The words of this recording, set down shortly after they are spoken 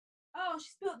Oh, she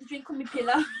spilled the drink on my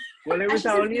pillow. Well, it was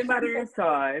only a matter of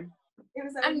time.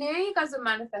 I knew you guys would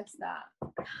manifest that.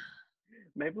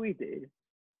 Maybe we did.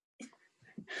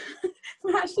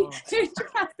 We're actually doing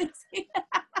gymnastics here.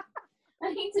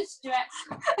 I need to stretch.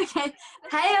 Okay.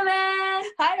 Hey, Amen.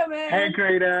 Hi, Owen. Hey,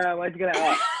 Greta, why'd you get it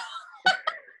up?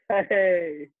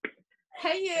 Hey.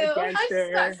 Hey, you. Hey, I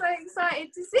just got so excited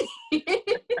to see you.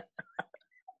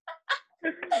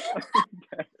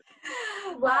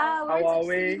 Wow, How we're are in such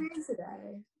we? silly mood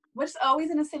today. We're just always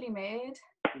in a silly mood.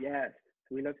 Yes,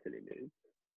 we love silly moods.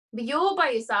 But you're by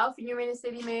yourself and you're in a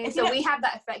silly mood, If so you we have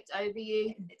that effect over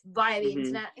you via the Mhm.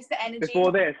 internet. It's the energy.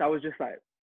 Before this, I was just like,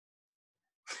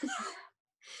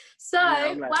 So,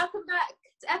 I'm like- welcome back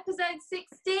to episode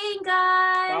 16,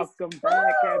 guys. welcome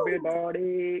back, Woo!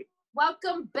 everybody.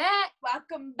 Welcome back.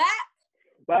 Welcome back.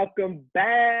 Welcome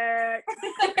back.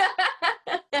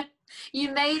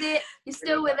 You made it. You're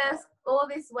still with us all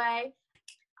this way.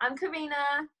 I'm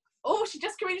Karina. Oh, she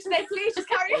just Karina today. Please just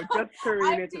carry on. We're just Karina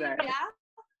I'm today. Divya.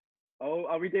 Oh,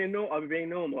 are we doing normal? Are we being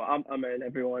normal? I'm in,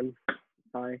 everyone.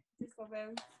 Hi.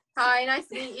 Hi, nice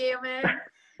to meet you, man.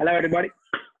 Hello, everybody.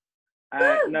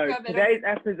 No, Go a bit today's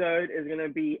episode is going to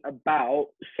be about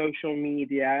social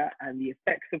media and the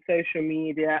effects of social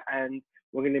media, and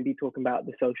we're going to be talking about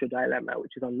The Social Dilemma,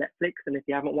 which is on Netflix. And if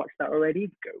you haven't watched that already,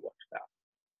 go watch that.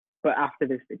 But after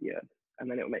this video, and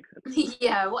then it'll make sense.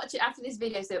 Yeah, watch it after this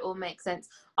video so it all makes sense.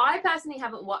 I personally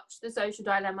haven't watched The Social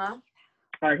Dilemma.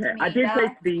 Okay, Me I did neither.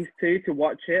 take these two to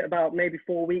watch it about maybe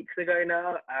 4 weeks ago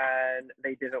now, and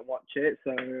they didn't watch it,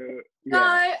 so No,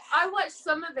 yeah. I watched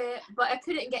some of it, but I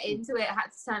couldn't get into it. I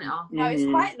had to turn it off. No, it's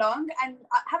Mhm. quite long, and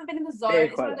I haven't been in the zone. It is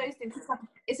It's one quite of those things.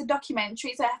 It's a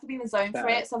documentary, so I have to be in the zone for Fair.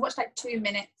 it. So I watched like 2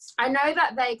 minutes. I know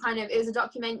that they it was a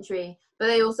documentary, but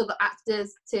they also got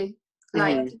actors to,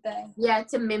 like, Mhm.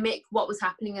 to mimic what was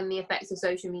happening and the effects of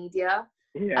social media.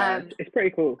 Yeah, it's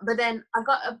pretty cool. But then I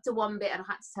got up to one bit and I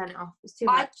had to turn it off. It was too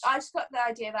I much. just got the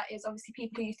idea that is obviously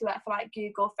people who used to work for like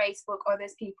Google, Facebook, or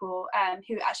there's people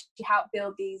who actually help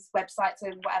build these websites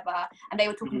and whatever, and they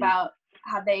were talking Mhm. about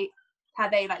how they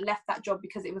like left that job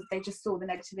because it was they just saw the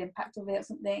negative impact of it or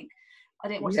something. I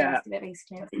didn't watch the Yeah. rest of it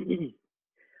basically.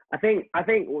 I think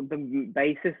the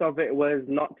basis of it was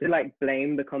not to like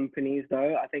blame the companies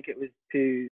though. I think it was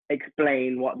to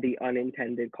explain what the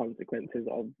unintended consequences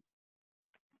of.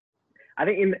 I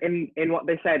think in what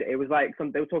they said, it was like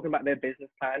they were talking about their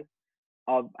business plan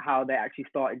of how they actually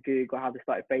started Google, how they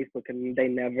started Facebook, and they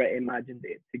never imagined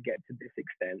it to get to this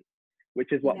extent,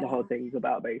 which is what the whole thing's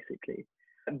about basically.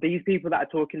 These people that are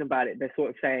talking about it, they're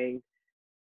sort of saying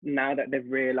now that they've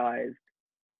realized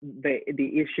the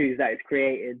issues that it's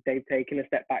created, they've taken a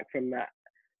step back from that.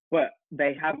 But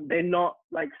they're not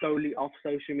like solely off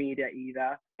social media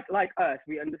either. Like us,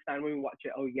 we understand when we watch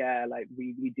it, oh yeah, like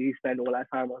we do spend all our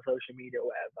time on social media or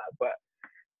whatever,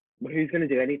 but who's going to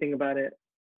do anything about it?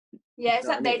 Yeah, it's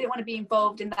You know like what I they mean? didn't want to be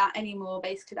involved in that anymore.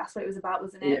 Basically, that's what it was about,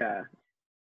 wasn't it? Yeah.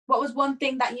 What was one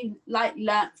thing that you like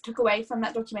took away from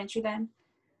that documentary then?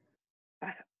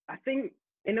 I think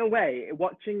in a way,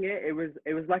 watching it, it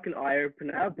was like an eye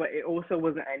opener, but it also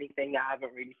wasn't anything I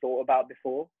haven't really thought about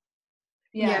before.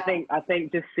 Yeah. I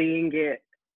think just seeing it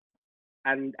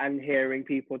and hearing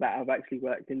people that have actually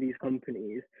worked in these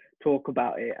companies talk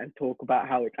about it and talk about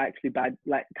how it's actually bad,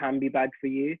 like can be bad for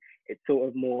you, it's sort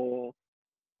of more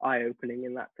eye-opening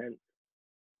in that sense.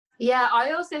 Yeah,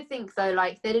 I also think though,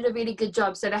 like they did a really good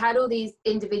job. So they had all these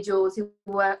individuals who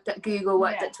worked at Google,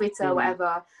 worked at Twitter, Mhm.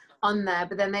 whatever, on there.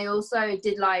 But then they also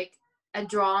did like a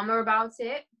drama about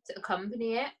it to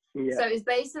accompany it. Yeah. So it's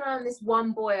based around this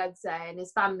one boy, I'd say, and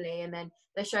his family, and then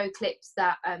they show clips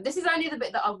that this is only the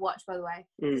bit that I've watched, by the way.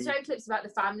 They show clips about the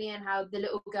family and how the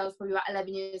little girl's probably about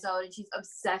 11 years old and she's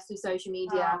obsessed with social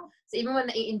media. Oh, So even when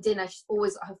they're eating dinner, she's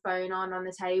always got her phone on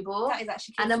the table. that is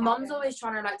actually And cute her to mom's happen. always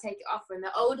trying to like take it off her, and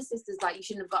the older sister's like, you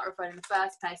shouldn't have got her phone in the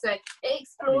first place. So it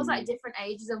explores like different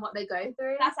ages and what they go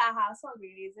through. That's our household,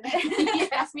 really, isn't it? Yeah.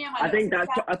 That's me and my I think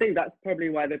little that's probably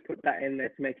why they put that in there,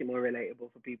 to make it more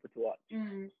relatable for people to watch.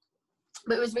 sister.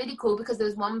 But it was really cool because there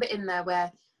was one bit in there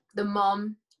where the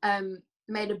mom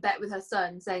made a bet with her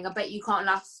son saying, I bet you can't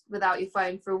last without your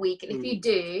phone for a week, and if you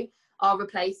do, I'll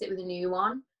replace it with a new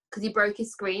one, because he broke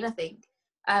his screen, I think.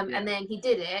 And then he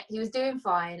did it, he was doing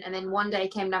fine, and then one day he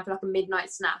came down for like a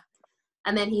midnight snack,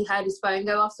 and then he heard his phone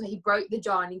go off, so he broke the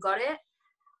jar and he got it.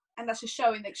 And that's just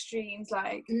showing the extremes,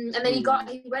 like. And then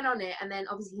he went on it, and then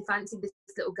obviously he fancied this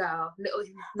little girl,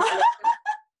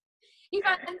 he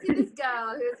fancied this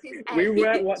girl who was his age. We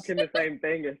weren't watching the same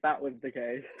thing if that was the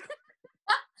case.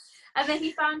 And then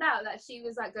he found out that she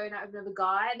was like going out with another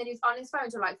guy, and then he was on his phone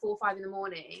till like 4 or 5 in the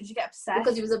morning. Did you get obsessed?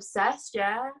 Because he was obsessed,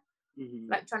 yeah.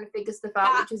 like trying to figure stuff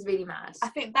out, That- which was really mad. I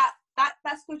think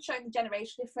that's good showing the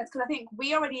generation difference, because I think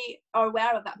we already are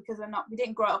aware of that because we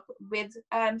didn't grow up with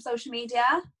social media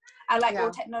and like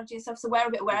all technology and stuff, so we're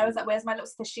a bit aware of that, whereas my little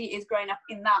sister, she is growing up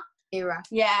in that era.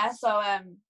 Yeah, so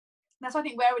that's why I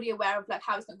think we're already aware of like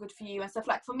how it's not good for you and stuff.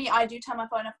 Like for me, I do turn my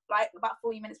phone off like about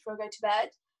 40 minutes before I go to bed.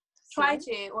 Try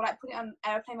to, or like put it on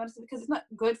airplane mode, because it's not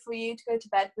good for you to go to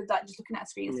bed with like just looking at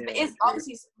screens. But it's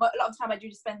obviously a lot of the time I do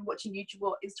just spend watching YouTube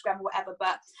or Instagram or whatever,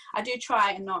 but I do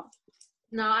try and not.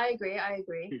 No, I agree.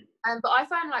 But I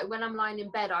find like when I'm lying in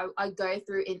bed, I go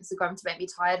through Instagram to make me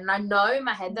tired, and I know in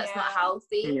my head that's not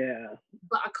healthy. Yeah.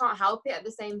 But I can't help it at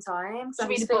the same time. So I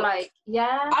Read just a feel book. like,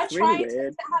 I It's try really to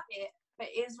weird. have it, but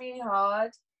it is really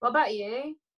hard. what about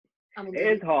you? I mean,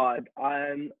 It is hard.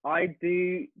 I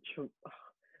do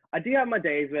have my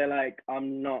days where like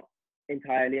I'm not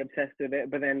entirely obsessed with it,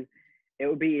 but then it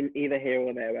will be in either here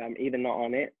or there, where I'm either not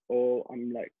on it or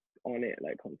I'm like on it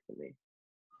like constantly.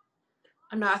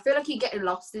 I know. I feel like you're getting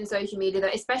lost in social media, though,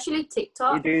 especially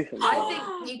TikTok. You do sometimes. I think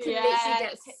you can literally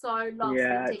get so lost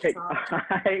in TikTok.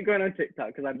 I hate going on TikTok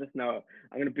because I just know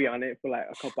I'm gonna be on it for like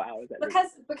a couple hours.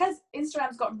 Because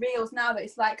Instagram's got reels now, that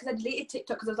it's like, because I deleted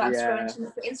TikTok because I was like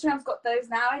scrolling, but Instagram's got those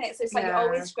now in it, so it's like you're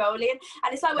always scrolling,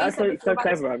 and it's like what That's you said so before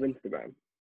clever about of Instagram.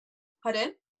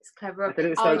 Pardon? It's clever. I said it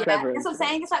was so clever. That's what I'm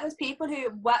saying. It's like those people who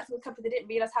worked with a company, they didn't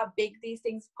realize how big these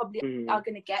things probably are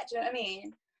going to get. Do you know what I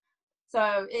mean?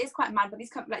 So it is quite mad, but these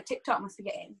companies like TikTok must be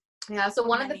getting. Yeah. So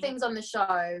one of the things on the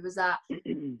show was that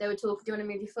they were talking. Do you want to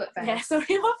move your foot? Faye? Yeah. Sorry,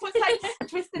 my foot's like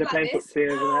twisted like this.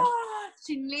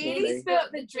 She nearly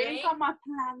spilled the drink on my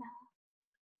planner.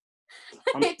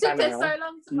 It took her so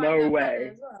long to find No her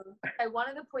way. as well. So one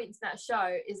of the points in that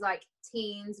show is like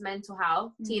teens' mental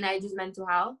health, teenagers' mental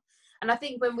health. And I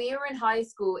think when we were in high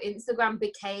school, Instagram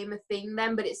became a thing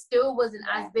then, but it still wasn't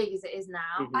as big as it is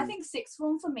now. I think sixth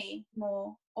form for me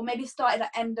more, or maybe started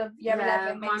at end of year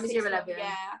 11. Maybe mine was year 11. Yeah,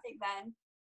 I think then.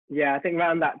 Yeah, I think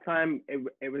around that time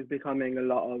it was becoming a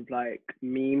lot of like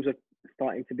memes were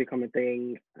starting to become a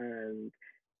thing, and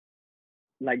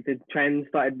like the trends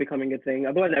started becoming a thing.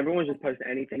 Otherwise, everyone was just posting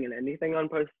anything and anything on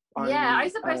posts. I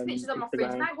used to post pictures on my fridge.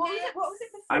 Instagram. Like, what was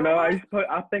it before? I know.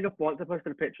 I think once I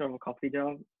posted a picture of a coffee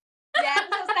jar. Yeah,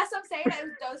 that's what I'm saying. Like, it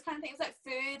was those kind of things, like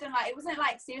food, and like it wasn't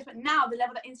like serious. But now the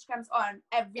level that Instagram's on,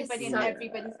 everybody's on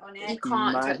it. You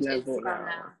can't touch level Instagram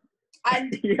now.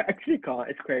 And you actually can't.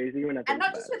 It's crazy when I think and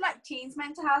not about just it. with like teens'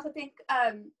 mental health. I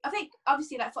think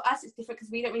obviously like for us it's different because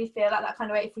we don't really feel like that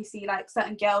kind of way if we see like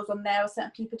certain girls on there or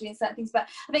certain people doing certain things. But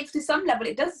I think to some level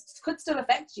it could still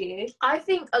affect you. I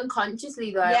think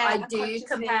unconsciously though, Yeah, I do unconsciously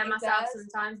compare it myself does.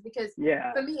 sometimes because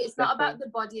Yeah, for me it's not about the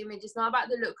body image, it's not about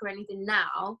the look or anything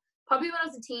now. Probably when I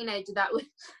was a teenager that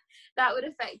would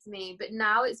affect me, but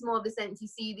now it's more the sense you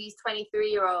see these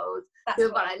 23-year-olds who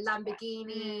have got like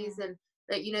Lamborghinis and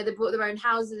like, you know, they bought their own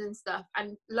houses and stuff,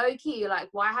 and low key you're like,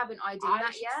 why haven't I done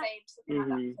that yet? Like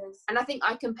that because, and I think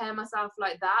I compare myself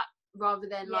like that rather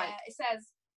than like it says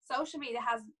social media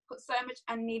has put so much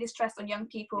unneeded stress on young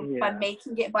people by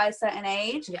making it by a certain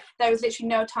age. There is literally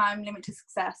no time limit to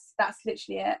success. That's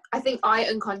literally it. I think I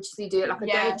unconsciously do it. Like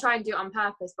I don't try and do it on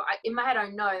purpose, but in my head I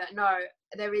know that no,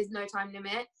 there is no time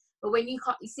limit. But when you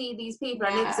see these people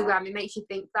on Instagram, it makes you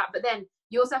think that. But then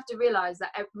you also have to realize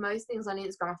that most things on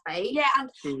Instagram are fake. Yeah,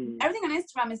 and everything on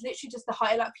Instagram is literally just the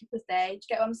highlight of people's day. Do you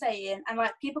get what I'm saying? And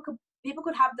like people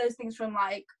could have those things from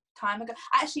like time ago.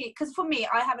 Actually, because for me,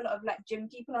 I have a lot of like gym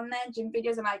people on there, gym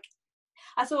videos, and like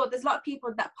I saw there's a lot of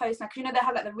people that post like, you know, they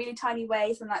have like the really tiny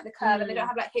waist and like the curve, and they don't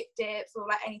have like hip dips or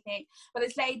like anything. But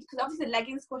this lady, because obviously the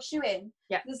leggings for shoeing.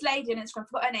 Yeah. This lady on Instagram, I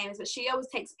forgot her name, but she always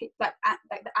takes like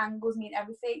the angles mean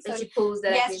everything. So she pulls the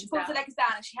leggings she pulls the legs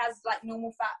down, and she has like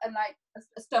normal fat and like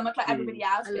a stomach like everybody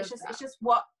else. But it's just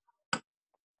what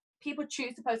people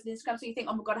choose to post on Instagram, so you think,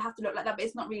 oh my god, I have to look like that, but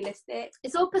it's not realistic.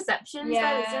 It's all perceptions,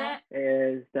 though, isn't it?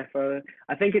 It is, definitely.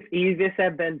 I think it's easier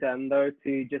said than done, though,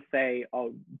 to just say,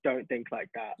 oh, don't think like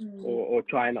that, or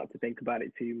try not to think about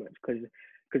it too much,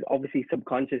 because obviously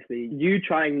subconsciously, you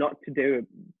trying not to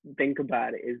think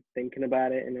about it is thinking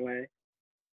about it in a way.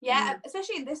 Yeah,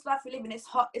 especially in this life we live in, it's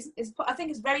hot. I think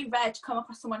it's very rare to come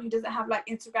across someone who doesn't have like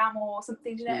Instagram or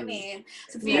something. Do you know what I mean?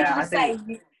 So for you to just say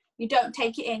you don't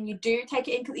take it in, you do take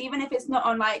it in, because even if it's not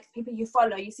on like people you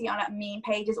follow, you see it on like meme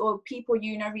pages or people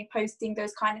you know reposting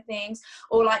those kind of things,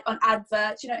 or like on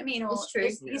adverts. You know what I mean? Or it's true.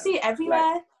 You see it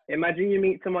everywhere. Like, imagine you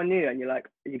meet someone new and you're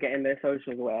get in their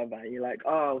socials or whatever, and you're like,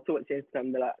 oh, so what's your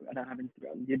Instagram? They're like, I don't have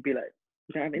Instagram. You'd be like,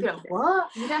 you don't have Instagram? Like,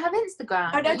 what? You don't have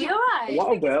Instagram? Oh, no, you're right.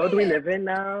 What a world we live in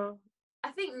now. I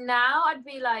think now I'd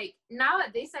be like, now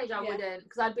at this age I wouldn't,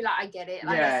 because I'd be like, I get it.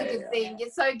 Like, it's a good thing.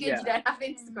 It's so good you don't have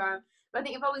Instagram. But I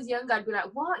think if I was younger, I'd be like,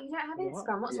 what? You don't have What?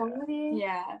 Instagram? What's Yeah. wrong with you?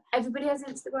 Yeah. Everybody has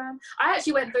Instagram. I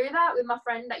actually went through that with my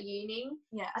friend at uni.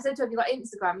 Yeah. I said to her, have you got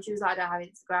Instagram? And she was like, I don't have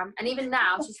Instagram. And even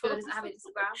now, she still doesn't have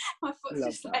Instagram. My foot's Love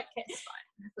just that. like it. It's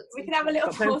fine. We can have a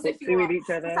little Stop playing pause if you footsie want. with each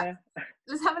other.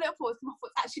 Let's have a little pause. My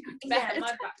foot's actually going to bed. Yeah, my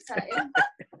back's hurting.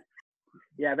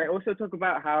 Yeah, they also talk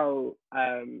about how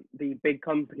the big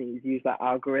companies use that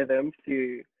algorithm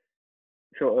to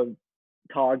sort of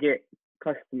target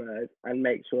customers and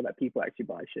make sure that people actually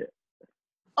buy shit.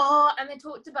 Oh, and they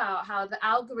talked about how the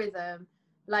algorithm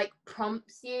like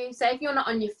prompts you. So if you're not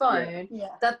on your phone, Yeah.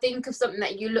 they'll think of something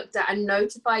that you looked at and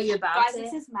notify you about Guys, it.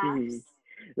 this is maths.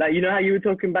 Like, you know how you were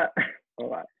talking about, all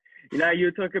right. You know, you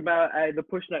were talking about the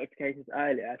push notifications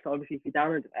earlier. So obviously, if you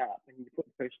download the app and you put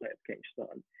the push notifications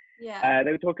on, Yeah.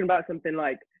 they were talking about something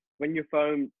like when your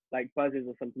phone like buzzes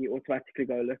or something, you automatically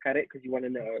go look at it because you want to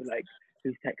know like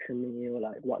who's texting me or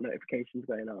like what notifications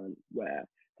going on where.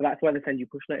 So that's why they send you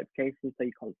push notifications so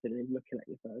you're constantly looking at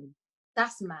your phone.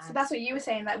 That's mad. So that's what you were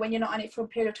saying, like when you're not on it for a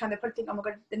period of time, they probably think, oh my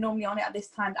god, they're normally on it at this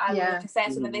time. I Yeah. will say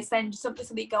something, they send you something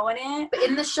so they go on it. But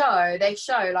in the show, they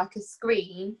show like a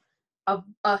screen of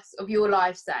us, of your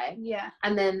life, say, Yeah.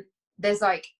 and then there's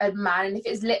like a man, and if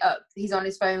it's lit up, he's on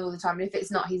his phone all the time, and if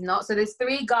it's not, he's not. So there's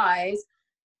three guys.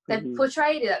 They've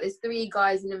portrayed it that there's three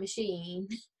guys in a machine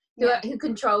who are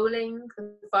controlling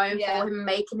the phone for him,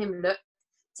 making him look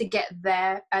to get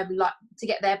their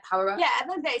power up. Yeah, at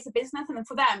the end of the day, it's a business, and then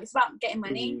for them, it's about getting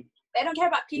money. They don't care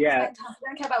about people's mental health. They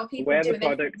don't care about what people We're do. the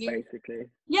product, basically.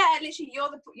 Yeah, literally,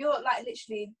 you're like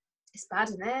literally. It's bad,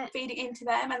 isn't it? Feeding into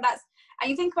them, and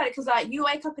you think about it because like you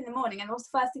wake up in the morning, and what's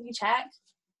the first thing you check?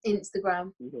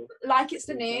 Instagram. Like it's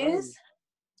the news.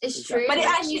 It's true, but it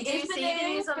actually you do is the see the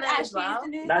news on there as well.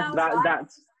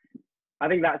 That's. I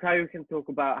think that's how you can talk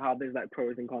about how there's like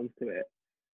pros and cons to it.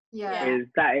 Yeah. Is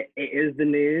that it is the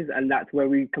news, and that's where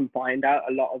we can find out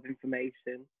a lot of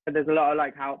information. But there's a lot of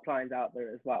like helplines out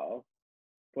there as well.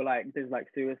 For like there's like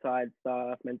suicide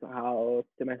stuff, mental health,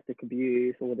 domestic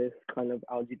abuse, all this kind of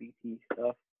LGBT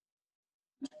stuff.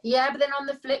 Yeah, but then on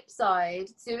the flip side,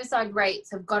 suicide rates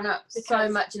have gone up so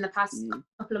much in the past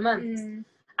couple of months.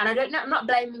 And I don't know, I'm not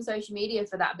blaming social media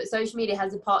for that, but social media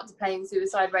has a part to play in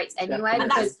suicide rates anyway,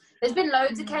 because there's been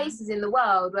loads of cases in the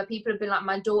world where people have been like,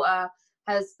 my daughter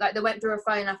has, like, they went through her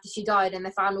phone after she died and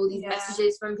they found all these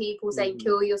messages from people saying,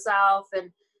 kill yourself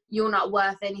and you're not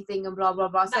worth anything and blah, blah,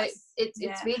 blah. So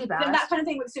it's really bad. And that kind of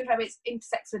thing with suicide rates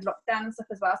intersects with lockdown and stuff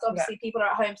as well. So obviously people are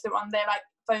at home, so they're on their like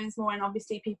phones more, and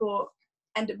obviously people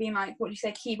end up being like, what do you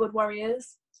say, keyboard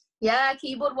warriors? Yeah,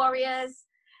 keyboard warriors.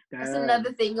 That's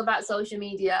another thing about social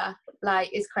media. Like,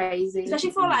 it's crazy.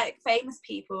 Especially for like famous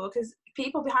people, because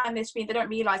people behind their screen, they don't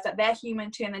realise that they're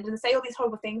human too, and then they say all these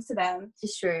horrible things to them.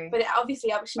 It's true. But it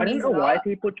obviously I don't know why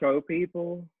people troll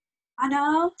people. I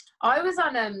know. I was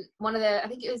on one of the, I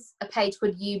think it was a page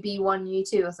called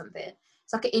UB1U2 or something.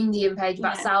 It's like an Indian page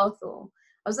about Southall.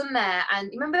 I was on there,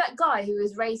 and you remember that guy who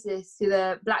was racist to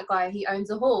the black guy? He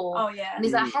owns a hall. Oh yeah. And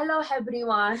he's like, "Hello,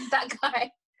 everyone." That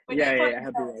guy.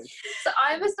 Everyone. So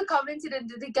I must have commented, and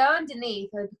the girl underneath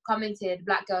had commented,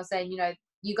 black girl, saying, you know,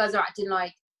 you guys are acting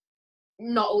like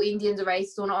not all Indians are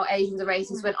racist or not all Asians are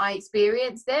racist when I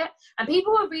experienced it. And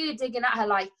people were really digging at her,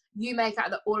 like, you make out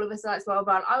that all of us are like blah,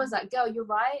 blah, blah. I was like, girl, you're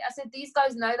right. I said, these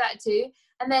guys know that too.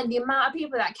 And then the amount of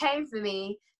people that came for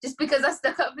me just because I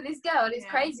stuck up for this girl, and it's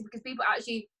crazy because people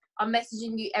actually are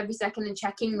messaging you every second and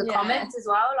checking the comments as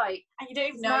well, like, and you don't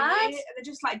even know you, they're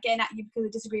just like getting at you because they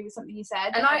disagree with something you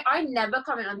said. And I never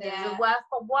comment on things. The worst,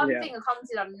 but one thing I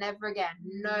commented on, never again,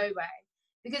 no way,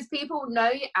 because people know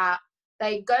your app.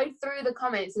 They go through the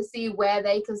comments to see where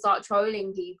they can start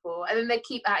trolling people, and then they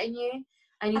keep atting you,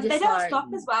 and they don't stop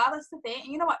as well. That's the thing.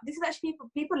 And you know what? This is actually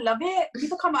people love it.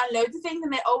 People comment on loads of things,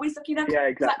 and they're always looking up. Yeah,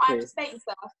 exactly. Like, I'm just saying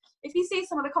stuff. If you see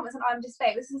some of the comments on I'm just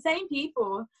saying, it's the same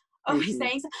people.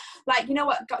 Saying stuff. Like, you know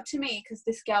what got to me, because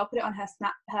this girl put it on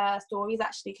her stories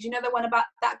actually, because you know the one about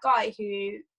that guy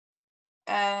who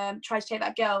tried to take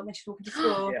that girl when she's walking to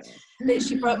school.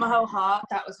 Literally broke my whole heart.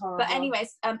 That was horrible. But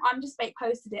anyways, I'm just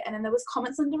posted it, and then there was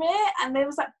comments under it, and there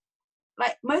was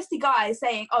like mostly guys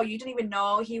saying, oh, you didn't even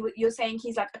know you're saying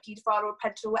he's like a pedophile or a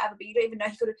predator or whatever, but you don't even know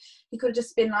he could have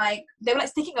just been like, they were like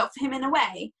sticking up for him in a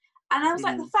way. And I was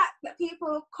like, the fact that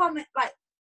people comment, like,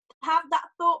 have that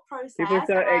thought process. People are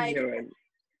so like, ignorant.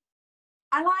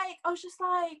 I was just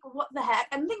like, what the heck?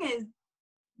 And the thing is,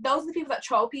 those are the people that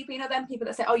troll people, you know, them people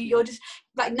that say, oh, you're just,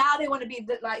 like, now they want to be,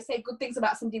 like, say good things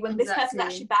about somebody when this person's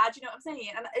actually bad, you know what I'm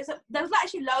saying? And there was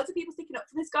actually loads of people sticking up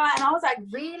for this guy, and I was like,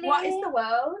 really? What is the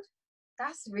world?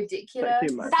 That's ridiculous.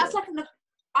 That's like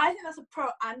I think that's a pro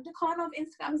and a con of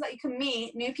Instagram, is that you can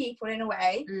meet new people in a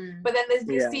way, but then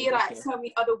you Yeah, see like definitely. so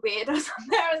many other weirdos on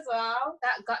there as well.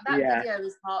 That Yeah. video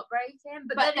was heartbreaking.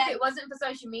 But But then if then- it wasn't for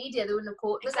social media, they wouldn't have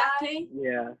caught the guy. Exactly.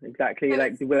 Yeah, exactly. So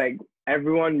Like, it's- like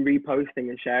everyone reposting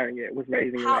and sharing it was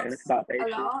raising awareness helps about the a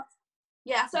issue. lot.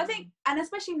 Yeah, so I think, and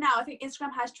especially now, I think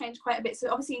Instagram has changed quite a bit.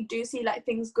 So obviously you do see like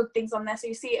good things on there. So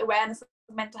you see awareness of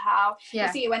mental health. Yeah.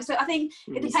 You see awareness. So I think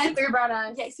it You see depends. through brown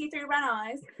eyes. Yeah, you see through brown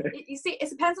eyes. You see, it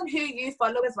depends on who you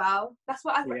follow as well. That's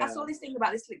what I saw this thing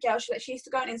about this girl. She used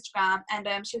to go on Instagram, and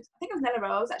I think it was Nella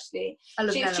Rose actually. I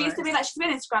love She Nella used to be Rose. like, she's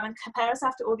been on Instagram and compare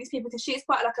herself to all these people, because she's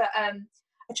quite like a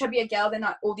chubbier girl than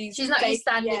like all these. She's not your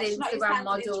standard she's not your Instagram standard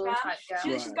model Instagram. type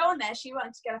girl. She'd go on there, she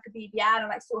wanted to get like a BBL and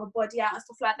like sort her body out and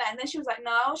stuff like that. And then she was like,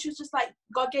 no, she was just like,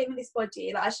 God gave me this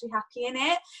body, like I should be happy in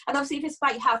it. And obviously if it's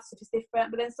about your health stuff, it's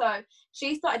different. But then so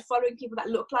she started following people that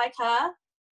look like her.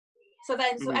 So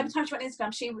then, every time she went on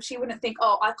Instagram, she wouldn't think,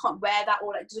 oh, I can't wear that,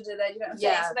 or like, you know what I'm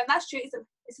saying? So then that's true.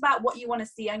 It's about what you want to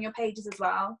see on your pages as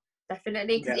well.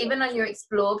 Definitely, because Yeah. even on your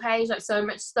explore page, like so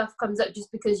much stuff comes up just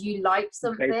because you like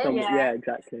something. Based on, Yeah. yeah,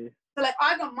 exactly. So like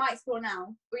I got my explore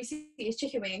now, where you see is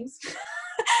chicken wings.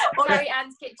 or Carrie like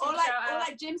Ann's kitchen, or shout out.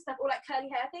 like gym stuff, or like curly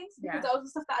hair things, because Yeah. those are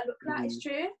stuff that I look like. It's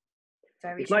true.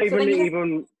 Very It's not true. So then you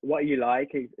even what you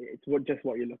like. It's just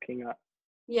what you're looking at.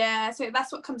 Yeah, so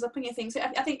that's what comes up on your thing. So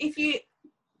I think if you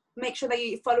make sure that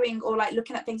you're following or like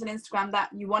looking at things on Instagram that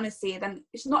you want to see, then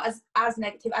it's not as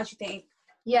negative as you think.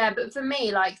 Yeah, but for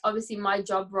me, like obviously my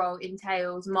job role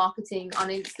entails marketing on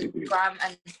Instagram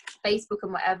and Facebook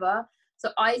and whatever. So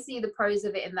I see the pros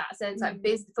of it in that sense. Like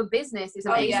for business, it's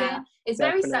Oh, amazing. yeah. It's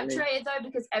very Definitely. saturated though,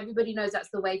 because everybody knows that's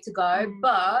the way to go.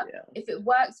 But Yeah. if it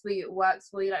works for you, it works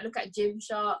for you. Like look at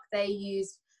Gymshark. They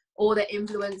use all their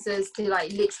influencers to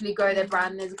like literally grow their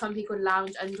brand. There's a company called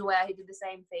Lounge Underwear who did the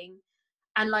same thing.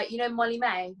 And like, you know, Molly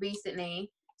May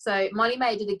recently. So Molly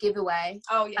May did a giveaway.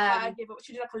 Oh yeah, I give it.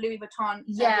 She did like a Louis Vuitton.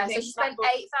 Yeah, so everything. she spent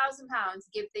 £8,000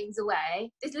 to give things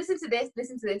away. Just listen to this.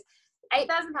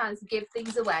 £8,000 to give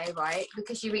things away, right?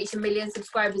 Because she reached 1 million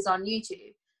subscribers on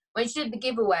YouTube. When she did the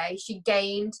giveaway, she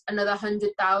gained another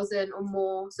 100,000 or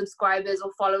more subscribers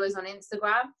or followers on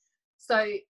Instagram.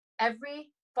 So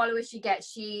every follower she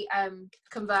gets, she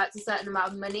converts a certain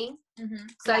amount of money.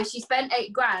 So she spent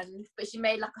 $8,000, but she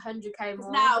made like 100k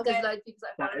more now because they're- loads of people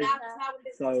like That following is her. Now with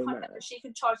this so content, mad. she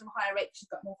can charge them a higher rate because she's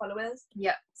got more followers.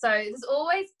 Yeah. So there's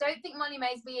always, don't think Molly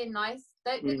May's being nice.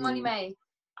 Don't think Molly May.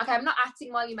 Okay, I'm not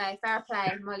acting Molly May. Fair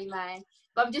play, Molly May.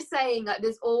 But I'm just saying, like,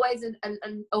 there's always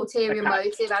an ulterior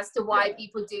motive as to why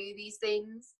people do these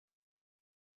things.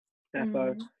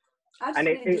 Defo. I just And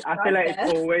really just I feel tried like it.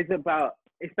 it's always about,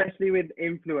 especially with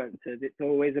influencers, it's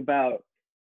always about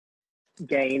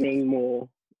gaining more.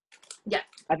 Yeah.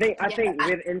 I think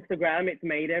with Instagram, it's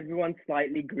made everyone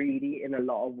slightly greedy in a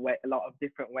lot of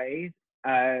different ways.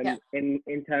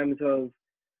 In terms of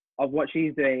what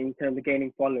she's doing, in terms of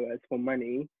gaining followers for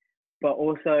money, but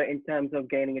also in terms of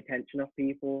gaining attention of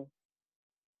people.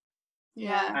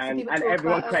 Yeah, so And people talk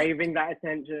everyone about it. craving that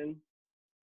attention.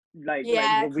 Like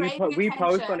craving we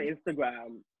post on attention.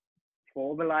 Instagram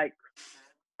for the likes,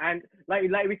 and like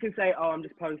we can say, oh, I'm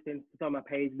just posting so my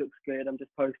page looks good. I'm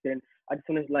just posting. I just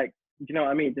want to like, you know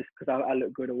what I mean, just because I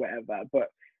look good or whatever. But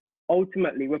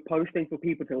ultimately, we're posting for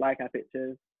people to like our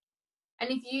pictures. And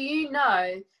if you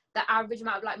know the average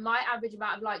amount of, like, my average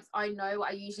amount of likes, I know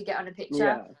what I usually get on a picture.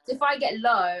 Yeah. So if I get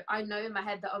low, I know in my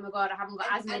head that, oh my God, I haven't got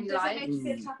as many does likes. it make you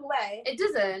feel the type of way? It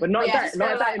doesn't. But not you that just not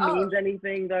feel that like, it means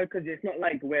anything though, because it's not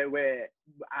like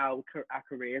our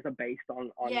careers are based on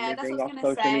Yeah, that's living what I off was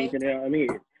gonna social say. media. You know what I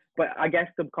mean? But I guess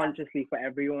subconsciously for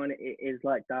everyone, it is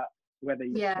like that. Whether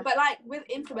you But like with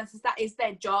influencers, that is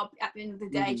their job at the end of the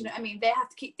day. Do you know what I mean? They have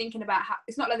to keep thinking about how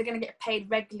it's not like they're going to get paid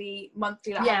regularly,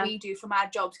 monthly, like how we do from our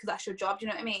jobs, because that's your job. Do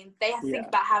you know what I mean? They have to think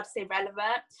about how to stay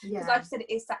relevant, because like I said,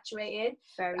 it is saturated.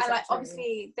 Very and like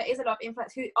obviously there is a lot of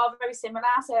influencers who are very similar.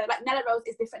 So like Nella Rose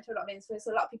is different to a lot of influencers.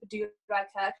 So a lot of people do like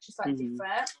her because she's like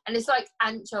different. And it's like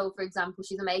Ancho, for example,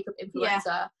 she's a makeup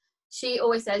influencer. She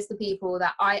always says to people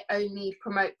that I only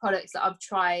promote products that I've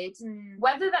tried.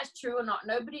 Whether that's true or not,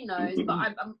 nobody knows.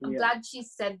 But I'm glad she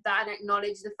said that and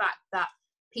acknowledged the fact that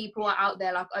people are out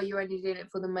there like, oh, you're only doing it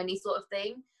for the money sort of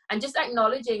thing. And just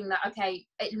acknowledging that, okay,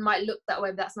 it might look that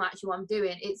way, but that's not actually what I'm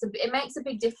doing. It makes a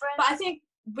big difference. But I think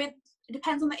it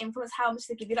depends on the influence, how much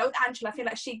they give you. Like with Angela, I feel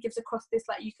like she gives across this,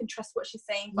 like, you can trust what she's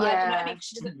saying. But you know what I mean?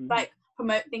 She doesn't like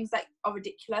promote things that are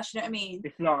ridiculous. You know what I mean?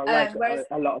 It's not like whereas,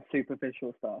 a lot of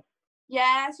superficial stuff.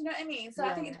 Yeah, so you know what I mean? So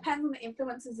I think it depends on the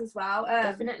influencers as well.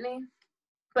 Definitely.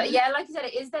 But yeah, like you said,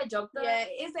 it is their job though. Yeah,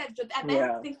 it is their job. And they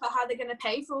have to think about how they're going to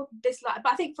pay for this. Like,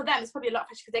 but I think for them, it's probably a lot of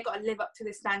pressure because they've got to live up to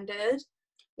this standard.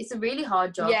 It's a really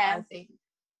hard job, Yeah. I think.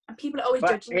 And people are always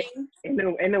But judging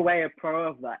you. in a way, a pro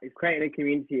of that is creating a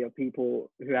community of people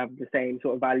who have the same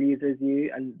sort of values as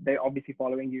you, and they're obviously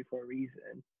following you for a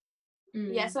reason.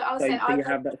 Yeah, so I was So, saying, so you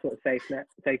have that sort of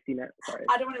safety net. Sorry.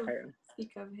 I don't want to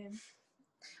speak over him.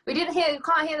 We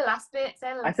can't hear the last bit.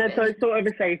 Say the last I said bit. so it's sort of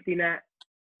a safety net,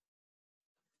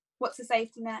 What's the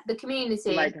safety net? The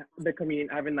community. like the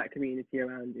having that community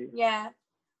around you. Yeah.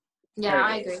 Yeah,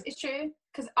 I agree. It's true.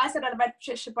 Because I said I read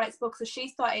Patricia Bright's book, so she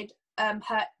started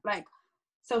her like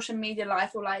social media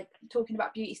life, or like talking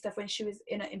about beauty stuff, when she was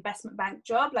in an investment bank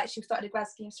job. Like she started a grad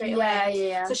scheme straight away.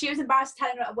 Yeah. So she was embarrassed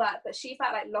telling her at work, but she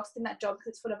felt like lost in that job because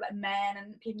it's full of like men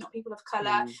and not people of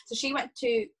colour. So she went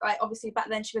to, like, obviously back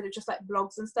then she would have just like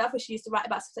blogs and stuff where she used to write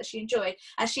about stuff that she enjoyed,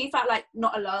 and she felt like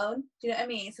not alone. Do you know what I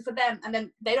mean? So for them, and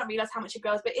then they don't realise how much it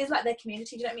grows, but it is like their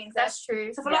community. Do you know what I mean? That's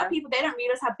true. So for a lot of people, they don't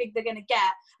realise how big they're gonna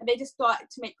get, and they just start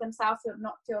to make themselves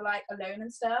not feel like alone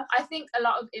and stuff. I think a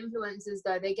lot of influencers,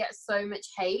 though, they get so much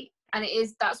hate, and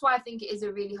that's why I think it is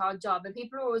a really hard job. And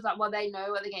people are always like, well, they know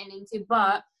what they're getting into,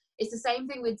 but it's the same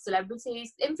thing with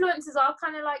celebrities. Influencers are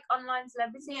kind of like online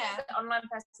celebrities, online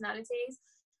personalities,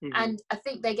 and I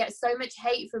think they get so much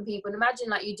hate from people. And imagine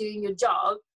like you're doing your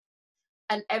job,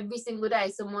 and every single day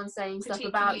someone's saying stuff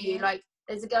about you. Like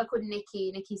there's a girl called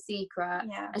Nikki Secret,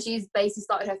 and she's basically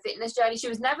started her fitness journey. She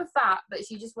was never fat, but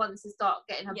she just wants to start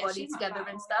getting her body together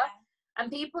and stuff. And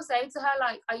people say to her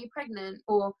like, "Are you pregnant?"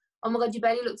 or "Oh my god, your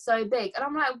belly looks so big." And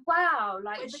I'm like, wow,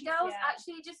 like the girl's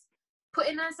actually just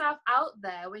putting herself out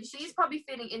there when she's probably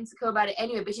feeling insecure about it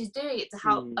anyway, but she's doing it to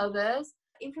help others.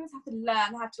 Influencers have to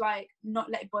learn how to like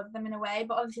not let it bother them in a way,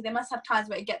 but obviously they must have times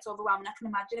where it gets overwhelming. I can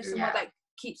imagine if someone like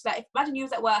keeps like, imagine you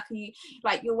was at work and you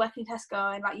like you're working in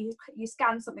Tesco and like you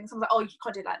scan something, someone's like, "Oh, you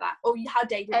can't do it like that," or how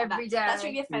dare you do it like that. That's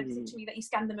really offensive to me, that you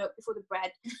scan the milk before the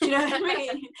bread. Do you know what I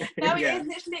mean? No, it is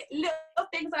literally little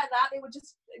things like that. They would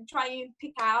just try and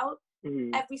pick out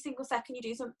every single second you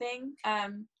do something.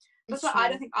 That's what I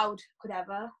don't think I could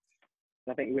ever.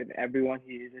 I think with everyone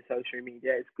who uses social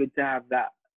media, it's good to have that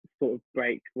sort of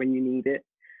break when you need it.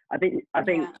 I think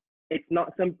it's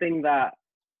not something that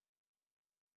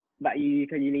you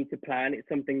need to plan. It's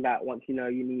something that once you know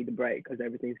you need a break because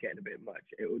everything's getting a bit much,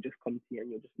 it will just come to you,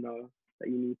 and you'll just know that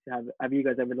you need to have. Have you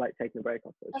guys ever like taken a break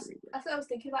off social media? That's what I was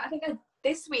thinking about. I think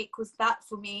this week was that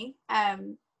for me.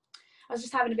 I was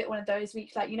just having a bit one of those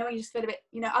weeks, like, you know, when you just feel a bit,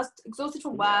 you know, I was exhausted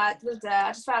from work. I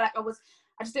just felt like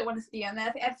I just didn't want to be on there.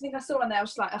 I think everything I saw on there, I was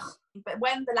just like, ugh. But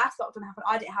when the last lockdown happened,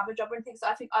 I didn't have a job or anything, so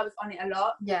I think I was on it a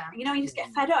lot. Yeah. You know, you just get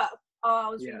fed up. Oh, I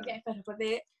was really getting fed up with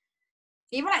it.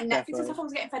 Even like Netflix and stuff, I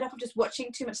was getting fed up of just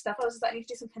watching too much stuff. I was just like, I need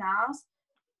to do something else.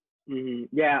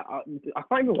 Yeah, I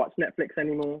can't even watch Netflix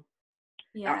anymore.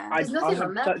 Yeah. I have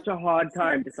such a hard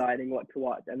time deciding what to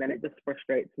watch, and then it just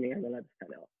frustrates me, and then I just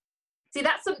turn it off. See,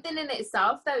 that's something in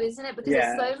itself, though, isn't it? Because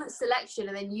there's so much selection,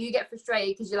 and then you get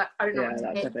frustrated because you're like, I don't know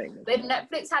what to pick. But if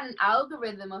Netflix had an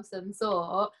algorithm of some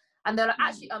sort, and they're like,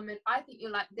 actually, I think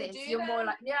you're like this. You're more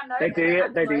like, no. They do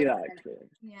that, actually.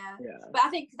 Yeah. But I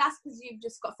think that's because you've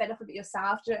just got fed up with it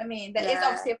yourself. Do you know what I mean? There is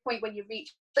obviously a point where you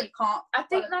reach, but you can't. I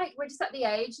think, like, we're just at the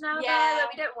age now, though, that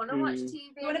we don't want to watch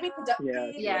TV. You want to be productive.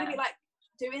 You want to be, like,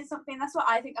 doing something. That's what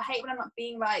I think. I hate when I'm not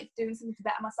being like doing something to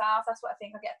better myself. That's what I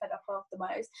think I get fed up of the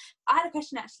most. I had a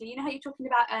question actually. You know how you're talking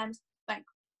about like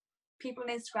people on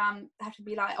Instagram have to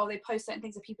be like, oh, they post certain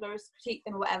things and people always critique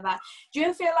them or whatever. Do you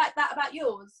ever feel like that about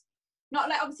yours? Not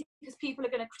like obviously because people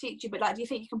are going to critique you, but like, do you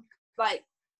think you can like,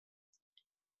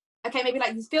 okay, maybe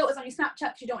like use filters on your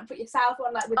Snapchat because you don't want to put yourself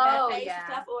on like with their face and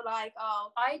stuff, or like,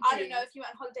 I don't know, if you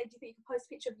went on holiday, do you think you can post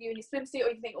a picture of you in your swimsuit, or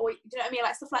you think, or do you know what I mean,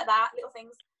 like stuff like that, little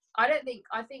things. I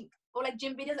think, or like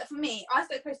gym videos. Like for me, I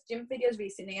started posting gym videos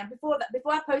recently, and before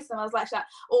I post them, I was like,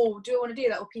 oh, do I want to do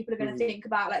that? Or people are going to think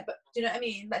about like, but do you know what I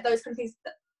mean? Like those kind of things.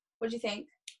 What do you think?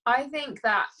 I think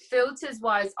that filters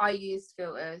wise, I use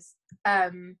filters.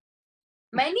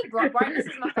 Mainly brightness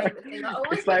is my favourite thing. I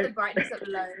always put the brightness up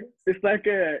low. It's like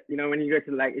you know, when you go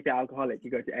to like, if you're alcoholic,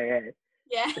 you go to AA.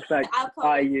 Yeah. It's like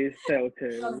I use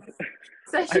filters.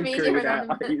 Social media.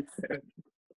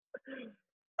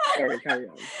 Sorry, carry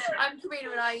on. I'm Karina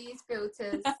and I use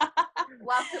filters.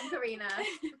 Welcome, Karina.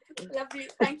 Love you.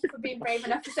 Thank you for being brave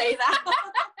enough to say that.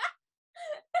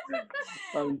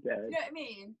 I'm dead. You know what I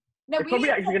mean? No, it's probably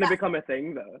actually going to become a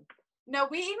thing, though. No,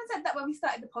 we even said that when we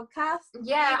started the podcast.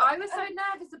 Yeah, I was so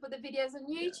nervous to put the videos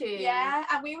on YouTube. Yeah,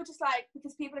 and we were just like,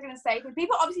 because people are going to say, because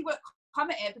people obviously work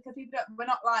comment it because we're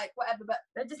not like whatever, but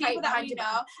They're just people that behind we your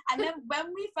know. back. And then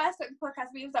when we first started the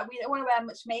podcast, we was like, we don't want to wear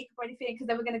much makeup or anything because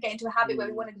then we're going to get into a habit where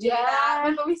we want to do that. Yeah.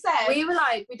 Remember we said? We were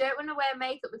like, we don't want to wear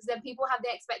makeup because then people have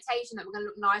the expectation that we're going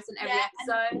to look nice in every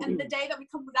episode. And the day that we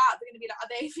come without, they're going to be like,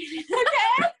 are they feeling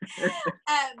okay?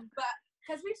 But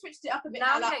because we've switched it up a bit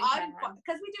Now now, we like don't care.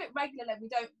 because we do it regularly, we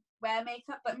don't wear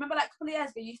makeup. But remember, like a couple of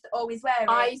years ago, you used to always wear it.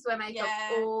 I used to wear makeup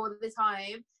Yeah. all the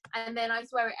time, and then I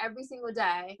used to wear it every single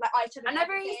day. Like eyeshadow. I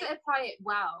never used to apply it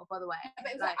well, by the way.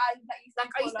 But it was Like, like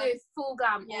I used to do full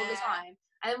glam all the Yeah. time.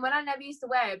 And when I never used to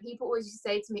wear it, people always used to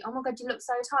say to me, "Oh my god, you look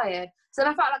so tired." So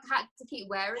then I felt like I had to keep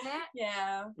wearing it.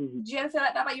 Yeah. Mhm. Do you ever feel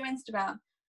like that about your Instagram?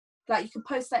 Like you can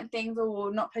post certain things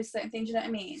or not post certain things. You know what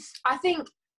I mean? I think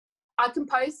I can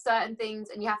post certain things,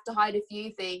 and you have to hide a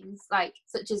few things, like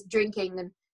such as drinking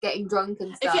and getting drunk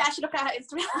and stuff. If you actually look at her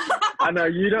Instagram, I know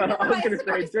you don't. I was Like, gonna it's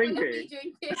say always full of me drinking.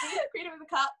 drinking. freedom with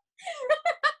a cup.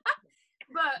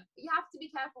 But you have to be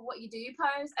careful what you do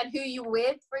post and who you're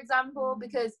with, for example,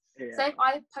 because Yeah. say if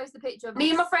I post a picture of me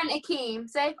and my friend Akeem,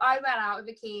 say if I went out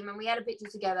with Akeem and we had a picture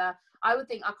together, I would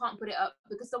think I can't put it up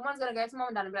because someone's going to go to mom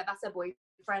and dad and be like, that's their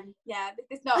boyfriend. Yeah,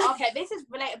 this no. Okay, this is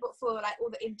relatable for like all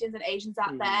the Indians and Asians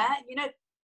out there. You know,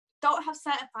 don't have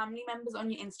certain family members on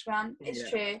your Instagram. It's Yeah.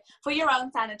 true for your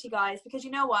own sanity, guys. Because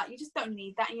you know what, you just don't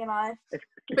need that in your life. It's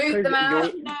Boot 'cause them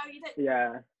out. you'll- No, you don't.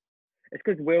 Yeah. It's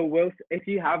because we'll if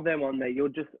you have them on there, you'll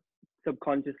just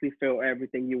subconsciously filter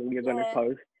everything you're gonna Yeah.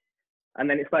 post, and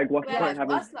then it's like, what's the Whereas point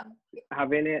for us, like,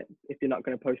 having it if you're not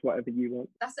gonna post whatever you want?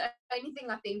 That's the only thing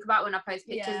I think about when I post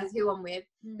pictures Yeah. is who I'm with,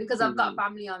 because I've got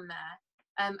family on there.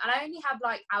 And I only have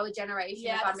like our generation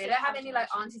Yeah, of that's family. I it, don't have our any like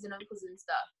generation. aunties and uncles and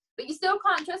stuff. But you still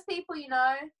can't trust people, you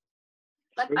know.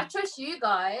 Like I trust you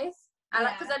guys, and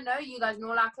like because I know you guys and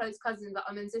all our close cousins, like,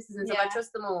 and sisters and stuff. I Yeah.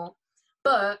 trust them all.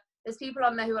 But there's people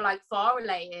on there who are like far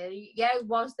related. Yeah,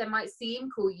 whilst they might seem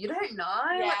cool, you don't know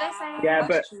what they're saying. Yeah,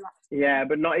 that's but- true. Yeah,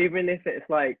 but not even if it's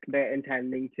like they're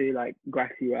intending to like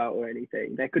grass you out or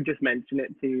anything. They could just mention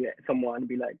it to someone and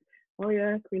be like, "Oh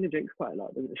yeah, Karina drinks quite a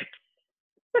lot, doesn't she?"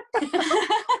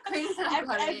 Queen's an every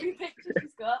alcoholic. picture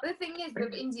she's got. The thing is,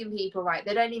 with Indian people, right,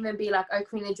 they don't even be like, oh,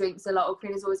 Karina drinks a lot, or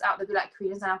Karina's always out. They'd be like,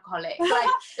 Karina's an alcoholic. Like,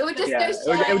 it would just Yeah, go it would-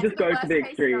 straight it would just to go to worst the case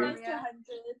extreme. scenario. Close to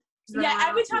 100. No. Yeah,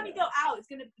 every time you Yeah. go out, it's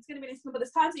gonna be listening. But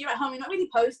there's times that you're at home, you're not really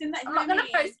posting that. You I'm know not what going I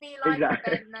to mean? post me like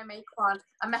Exactly. in bed, no makeup on,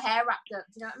 and my hair wrapped up.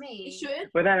 Do you know what I mean? You should.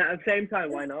 But then at the same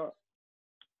time, why not?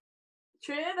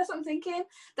 True. That's what I'm thinking.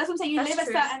 That's what I'm saying. You That's live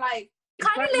true. a certain like. It's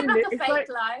Kind of live like a it's fake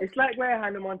life. It's like where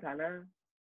Hannah Montana.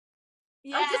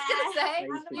 Yeah. I was just going to say,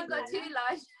 Basically. you've got two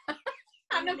lives.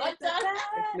 Hannah Montana.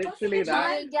 It's literally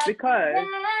that. You get Because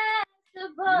the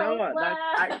you know what? best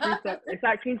That's of actually both so, it's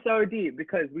actually so deep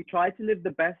because we try to live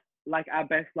the best, like our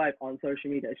best life on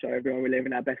social media, show everyone we're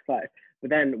living our best life.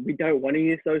 But then we don't want to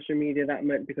use social media that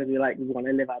much because we want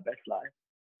to live our best life.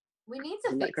 We need to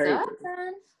Isn't that fix crazy? up,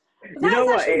 man. But You that know is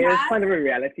what? actually It is mad. kind of a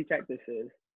reality check. This is.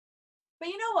 But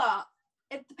you know what?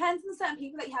 It depends on certain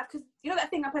people that you have. Because you know that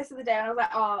thing I posted the other day, and I was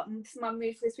like, "Oh, this is my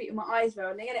mood for this week with my eyes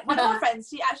rolling." And one of my friends,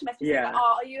 she actually messaged me Yeah. like,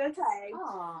 "Oh, are you okay?"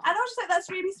 Aw. And I was just like, "That's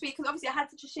really sweet." Because obviously I had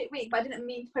such a shit week, but I didn't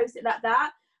mean to post it like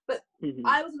that. Mhm.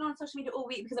 I wasn't on social media all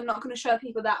week because I'm not going to show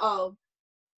people that, oh,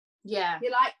 Yeah, you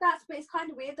like that. But it's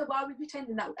kind of weird though. Why are we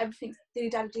pretending that everything's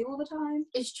do all the time?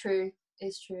 it's true.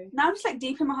 It's true. Now I'm just like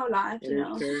deep in my whole life, It you is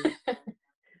know. true.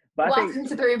 But I Welcome think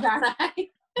to the Ruby Brown Eye.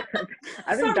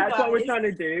 I think Sorry, that's what we're guys. trying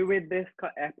to do with this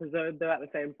episode, though. At the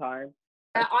same time,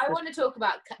 I want to talk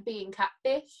about being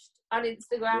catfished on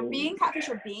Instagram, Ooh. Being catfish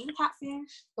or being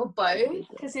catfish? or both.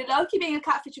 Because you're low-key being a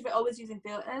catfish if you're always using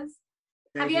filters.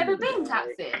 Have you ever been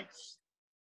catfished?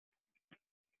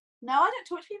 No, I don't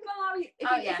talk to people on our.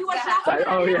 Yeah, If you watch yeah. that, Like,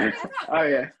 oh yeah, oh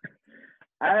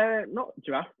yeah. Not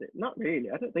drastic. Not really.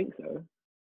 I don't think so.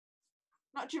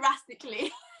 not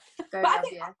drastically. Go But I Rob,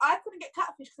 think yeah. I couldn't get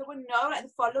catfish because I wouldn't know like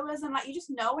the followers and like you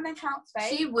just know when an account's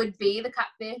fake. She would be the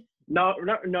catfish. No, Am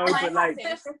I but like,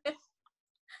 catfish?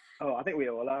 oh, I think we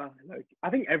all are. Like, I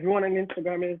think everyone on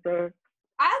Instagram is though.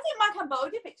 I think my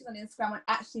Cambodia pictures on Instagram are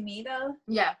actually me though.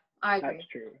 Yeah, I That's agree.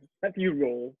 true. That's you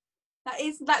roll.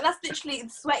 That's literally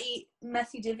sweaty,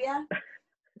 messy Divya.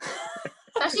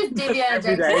 That's just Divya and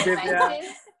Every day, Jake's Divya.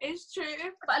 faces. It's true.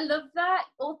 But I love that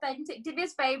authentic.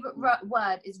 Divya's favourite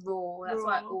word is raw. That's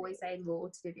why I Raw. always say raw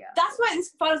to Divya. That's why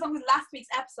this follows on with last week's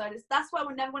episode. That's why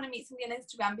we never want to meet somebody on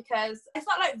Instagram because it's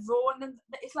not like raw and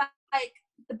it's like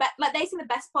the best. Like they see the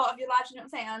best part of your life. You know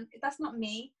what I'm saying? And that's not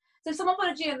me. So if someone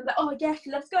followed you and they're like, oh yeah,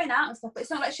 she loves going out and stuff, but it's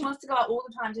not like she wants to go out all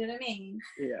the time. Do you know what I mean?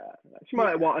 Yeah, she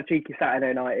might want a cheeky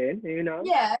Saturday night in. You know.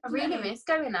 Yeah. I really miss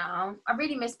going out. I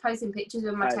really miss posting pictures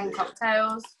with my I 10 do.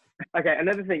 cocktails. Okay,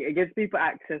 another thing, it gives people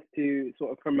access to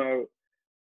sort of promote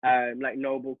like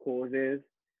noble causes,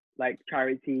 like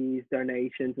charities,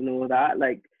 donations, and all that.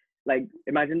 Like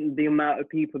imagine the amount of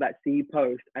people that see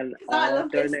posts and I are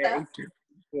love this donating stuff. to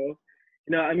people.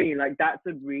 You know what I mean? Like that's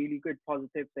a really good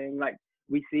positive thing. Like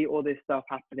we see all this stuff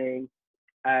happening,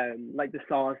 like the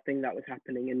SARS thing that was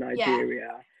happening in Nigeria.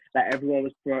 That everyone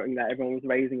was promoting that, everyone was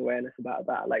raising awareness about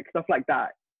that. Like stuff like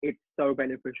that, it's so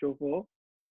beneficial for.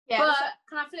 Yeah, But that's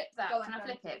can I flip that? Go on, Can I go on.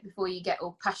 flip it before you get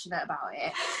all passionate about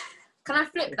it? Can I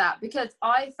flip that? Because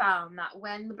I found that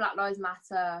when the Black Lives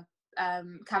Matter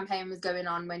campaign was going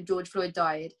on, when George Floyd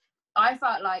died, I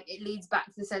felt like it leads back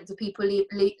to the sense of people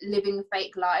living a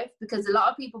fake life, because a lot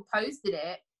of people posted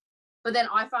it, but then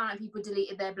I found out people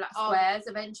deleted their black squares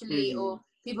eventually, or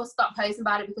people stopped posting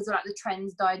about it because like the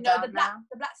trends died down. the black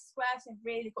squares have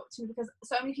really got to me, because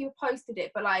so many people posted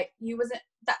it, but like you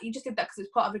just did that because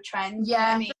it's part of a trend. Yeah. You know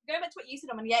what I mean, going back to what you said,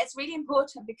 yeah, it's really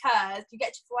important because you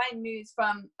get to find news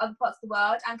from other parts of the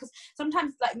world, and because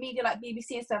sometimes like media like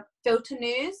BBC and stuff filter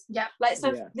news. Yeah. Like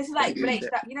so, Yeah. this is like related to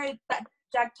that. You know that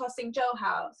jag tossing Joe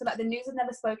House. So like the news has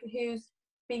never spoken who's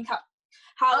being kept.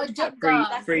 How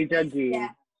free Judgy. Yeah.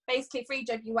 Basically, Free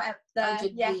Judgy, whatever.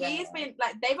 He's been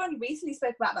like, they've only recently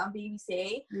spoke about that on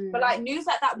BBC, but like news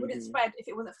like that wouldn't spread if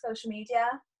it wasn't for social media.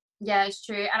 Yeah, it's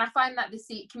true, and I find that the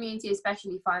Sikh community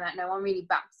especially find that no one really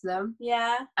backs them.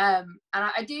 Yeah. And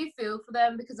I do feel for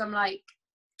them, because I'm like,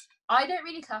 I don't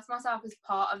really class myself as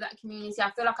part of that community.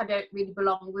 I feel like I don't really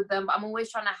belong with them, but I'm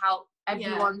always trying to help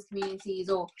everyone's communities,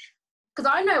 or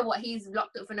because I know what he's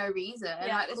locked up for no reason.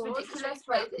 Yeah, like it's ridiculous,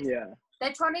 but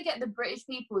they're trying to get the British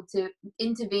people to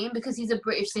intervene because he's a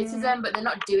British citizen, but they're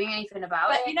not doing anything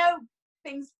about it. But you know,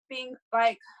 things being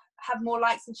like have more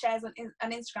likes and shares on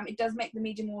Instagram, it does make the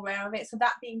media more aware of it. So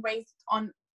that being raised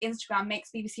on Instagram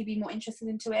makes BBC be more interested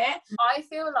into it. I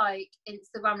feel like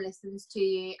Instagram listens to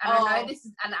you, and I know this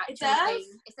is an actual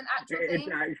thing. It's an actual thing.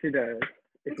 It actually does.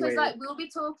 It's because weird. like we'll be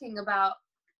talking about.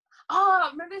 Oh,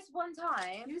 remember this one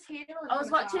time? I was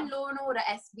watching Law and Order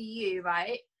SVU,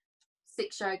 right?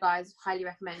 Sick show, guys. Highly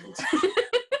recommend.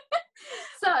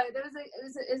 So there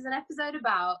was an episode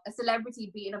about a celebrity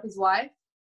beating up his wife,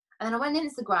 and then I went on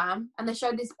Instagram and they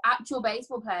showed this actual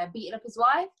baseball player beating up his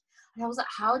wife, and I was like,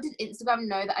 how did Instagram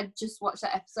know that I just watched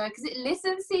that episode? Because it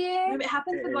listens to you. No, it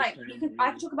happens with like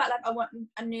I can talk about like I want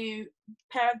a new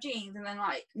pair of jeans, and then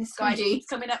like this guy keeps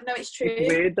coming up. No, it's true.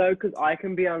 It's weird though, because I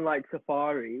can be on like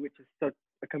Safari, which is such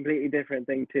a completely different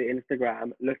thing to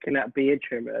Instagram, looking at beard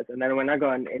trimmers, and then when I go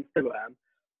on Instagram,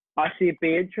 I see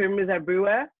beard trimmers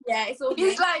everywhere. Yeah, it's all.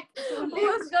 He's like,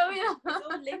 what's going on? It's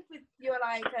all linked with your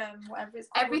like whatever it's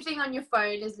called. Everything on your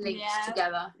phone is linked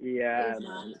together. Yeah,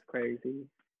 man, it's crazy.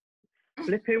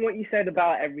 Flipping what you said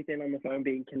about everything on the phone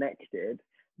being connected,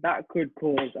 that could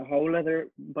cause a whole other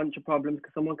bunch of problems,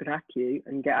 because someone could hack you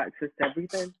and get access to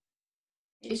everything.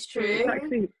 It's true. It's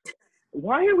actually,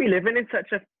 why are we living in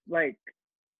such a like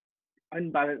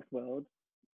unbalanced world?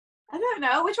 I don't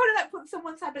know. We're trying to like put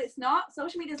someone's side, but it's not.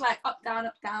 Social media is like up, down,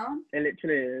 up, down. It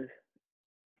literally is.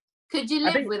 Could you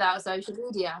live without social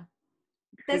media?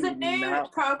 There's a new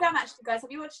program, actually, guys.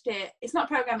 Have you watched it? It's not a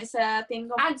program. It's a thing.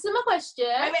 Answer my question.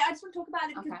 Wait. I just want to talk about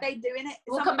it because they're doing it.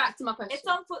 We'll come back to my question. It's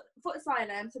on Foot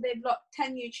Asylum. So they've locked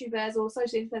 10 YouTubers or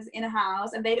social influencers in a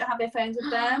house, and they don't have their phones with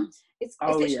them. It's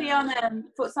literally on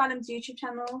Foot Asylum's YouTube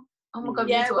channel. Oh my god!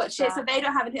 Yeah, watch it. So they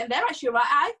don't have it, and they're actually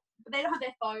alright. But they don't have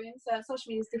their phones, so social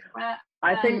media is different.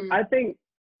 I think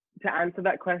to answer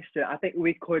that question, I think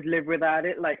we could live without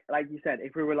it. Like you said,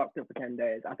 if we were locked up for 10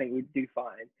 days, I think we'd do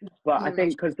fine. But I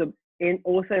think because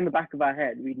also in the back of our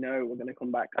head, we know we're going to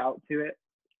come back out to it.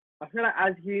 I feel like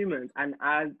as humans and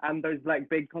those like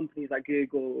big companies like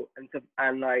Google and stuff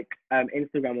and like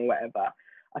Instagram or whatever,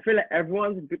 I feel like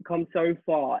everyone's become so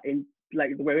far in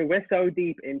like we're so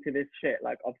deep into this shit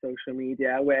like of social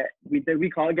media where we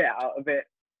can't get out of it.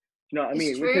 You know what I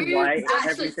mean? True. Which is why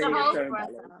everything is so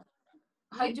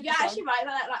balanced. You're actually right.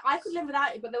 Like I could live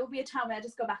without it, but there will be a time where I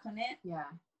just go back on it. Yeah.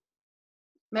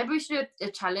 Maybe we should do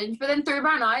a challenge, but then Through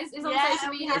Brown Eyes is on social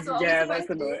media. Yeah, that's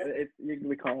annoying.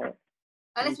 We can't.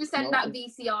 Unless we send out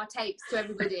VCR tapes to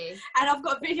everybody. And I've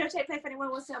got a videotape if anyone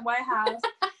wants it in my house.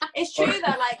 It's true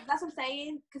though, like that's what I'm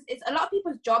saying, because it's a lot of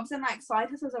people's jobs and like side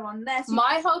hustles are on there. So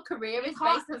my whole career is based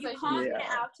on social media. You can't get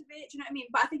out of it. Do you know what I mean?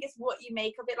 But I think it's what you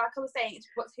make of it. Like I was saying, it's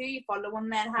who you follow on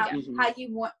there, and how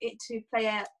you want it to play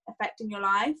an effect in your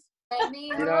life.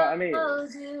 You know what I mean?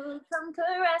 Come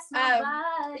caress my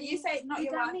body. You say not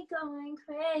your got me going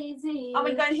crazy. Oh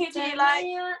my god, who do you like?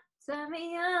 Turn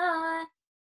me on.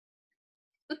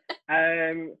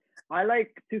 I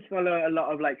like to follow a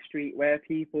lot of like streetwear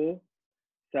people.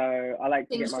 So I like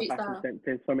to Sing get my street fashion style.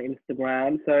 senses from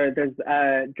Instagram. So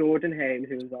there's Jordan Haynes,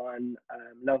 who was on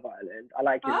Love Island. I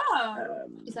like his Oh.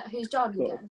 Is that who's Jordan sort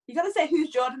of- again? You gotta say who's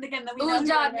Jordan again, then we know Who's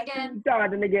who Jordan it is. again?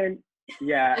 Jordan again.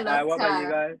 Yeah. I love What about you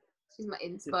her. guys? She's my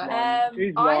Just inspo. one.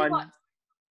 Choose I one. watch.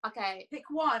 Okay. Pick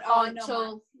one. Oh, no,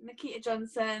 Anchal. man. Nikita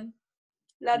Johnson.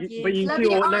 Love you. But you Love two, you,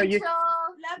 no, Anchal. Love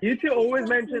you two Nikita always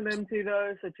Johnson. mention them two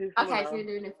though. So choose someone Okay, else. so we're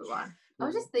doing it for one. I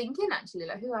was just thinking actually,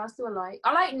 like, who else do I like?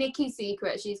 I like Nikki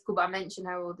Secret. She's cool, but I mention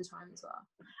her all the time as well.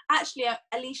 Actually,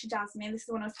 Alicia Jasmine. This is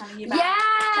the one I was telling you about. Shout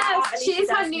Yes, out she's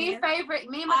Alicia my new Jasmine. favourite.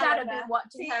 Me and my I dad love have been her.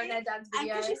 watching her and See? her dad's And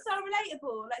videos. because she's so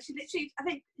relatable. Like, she literally, I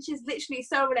think she's literally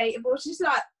so relatable. She's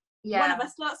like Yeah. one of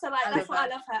us lot. So, like, I that's love why I her.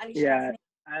 love her. Alicia Yeah. Jasmine.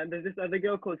 And there's this other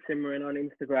girl called Simran on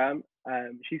Instagram.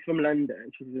 She's from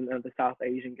London. She's another South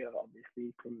Asian girl,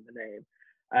 obviously, from the name.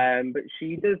 But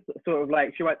she does sort of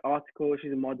like, she writes articles,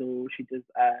 she's a model, she does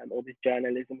all this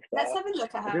journalism stuff. Let's have a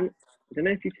look at I her. don't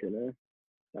know if you've seen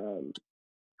her.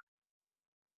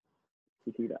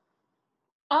 You see that?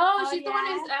 Oh, Oh, she's the one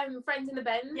yeah. who's Friends in the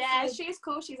Bends. Yeah, with- she's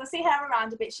cool. I see her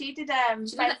around a bit. She did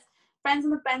She did Friends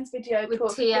on the Benz video With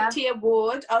talk Tia. with Tia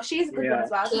Ward. Oh, she's a good one Yeah. as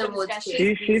well. Tia She's Ward's good.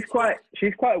 cute.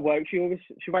 She's quite woke. She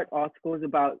writes articles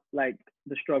about like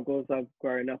the struggles of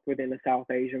growing up within a South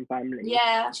Asian family.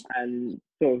 Yeah. And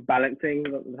sort of balancing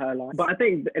her life. But I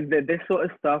think this sort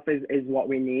of stuff is what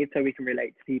we need, so we can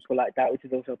relate to people like that, which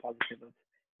is also positive of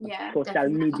Yeah. social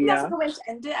definitely. I think that's a media. good way to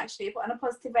end it, actually, but on a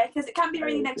positive way, because it can be a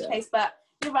really Oh, negative yeah. place, but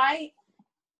you're right.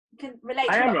 You can relate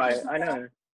to I a am lot of right, people. I know.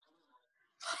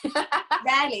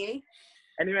 Rarely.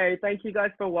 Anyway, thank you guys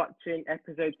for watching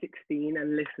episode 16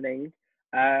 and listening.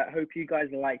 Hope you guys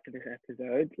liked this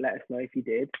episode. Let us know if you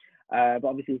did. But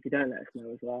obviously, if you don't, let us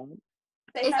know as well.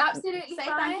 Say It's thank- absolutely say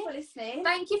fine. thank you for listening.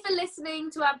 Thank you for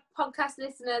listening to our podcast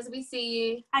listeners. We see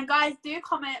you. And guys, do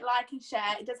comment, like, and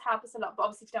share. It does help us a lot, but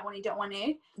obviously, if you don't want to, you don't want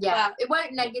to. Yeah, But- it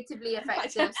won't negatively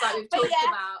affect us like we've But talked yeah.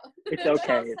 about. It's Just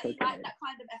okay, that it's you like okay. that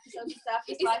kind of episode and stuff.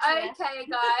 It's like, yeah. okay,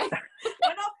 guys.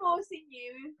 We're not forcing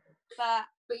you, but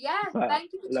But yeah, But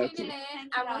thank you for low-key. tuning in,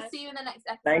 Thank you, and we'll guys. see you in the next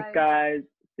episode. Thanks, guys.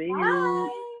 See you.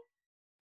 bye.